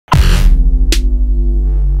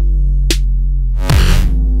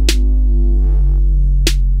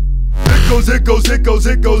goes, it goes, it goes,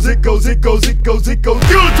 it goes, it goes, it goes, it goes, it goes.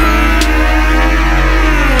 Guillotine!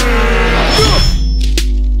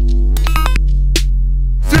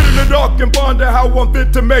 Sit in the dark and ponder how I'm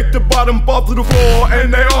fit to make the bottom fall to the floor,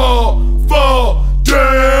 and they all fall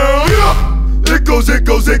down. It goes, it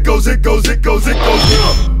goes, it goes, it goes, it goes, it goes.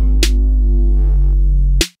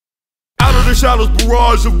 Out of the shadows,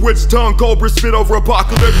 barrage of witch tongue cobras spit over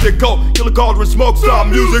apocalyptic cold. Killer cauldron, smoke, stop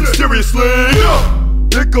music, seriously.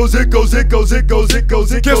 It goes, it goes, it goes, it goes, it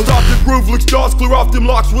goes, it goes. Can't stop the groove, look stars, clear off them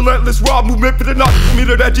locks. Relentless raw movement for the knock for me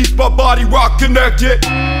to that G-spot body rock connected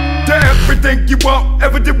to everything you want,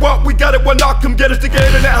 ever did want. We got it, why not? Come get us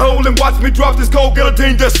together in that hole and watch me drop this cold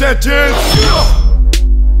guillotine death sentence.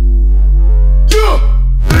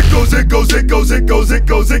 It goes, it goes, it goes, it goes, it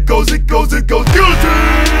goes, it goes, it goes, it goes.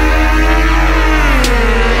 Guillotine!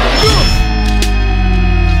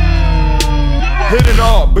 Hidden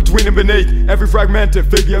all between and beneath every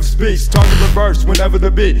fragmented figure of speech. Tongue in reverse whenever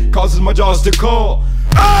the beat causes my jaws to call.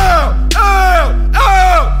 Ow! Ow!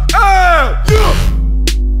 Ow! Ow! Yeah!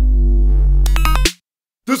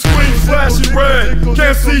 The screen flashing red,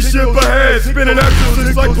 can't see shit ahead. Spinning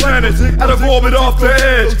exorcists like planets, out of orbit off the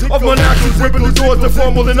edge of my actions, ripping the doors that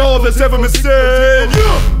far more than all that's ever been said.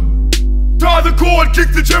 Yeah! Tie the cord,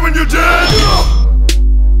 kick the chair and you're dead.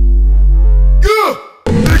 Yeah!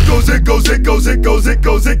 It goes, it goes, it goes, it goes, it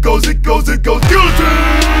goes, it goes, it goes, it goes. Guillotine!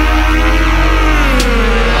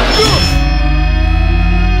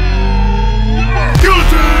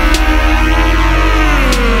 Guillotine!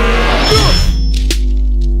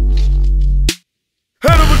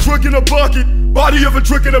 Head of a trick in a bucket, body of a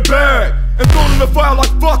trick in a bag, and thrown in the fire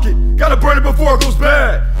like fuck it. Gotta burn it before it goes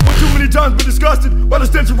bad. But too many times been disgusted by the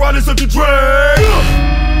stench of riding such a drag.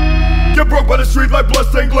 Get broke by the street like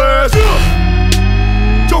bloodstained glass.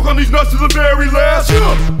 Choke on these nuts to the very last.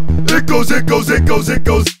 It goes, it goes, it goes, it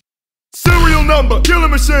goes. Serial number, killing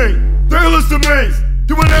machine, the illest of means.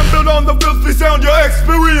 Doing them build on the filthy sound you're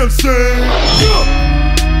experiencing.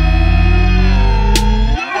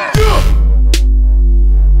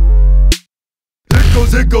 It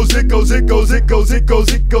goes, it goes, it goes, it goes, it goes, it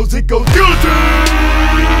goes, it goes, it goes. Guillotine!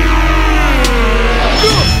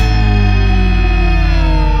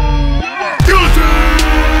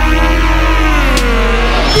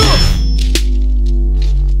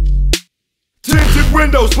 Tinted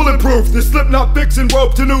windows, bulletproof. The Slipknot fixing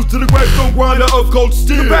rope to noose to the gravestone grinder of cold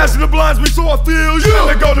steel. The passion that blinds me so I feel. Yeah.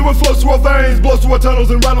 They go to and flows through our veins, blows through our tunnels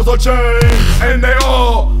and rattles our chains, and they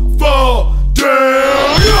all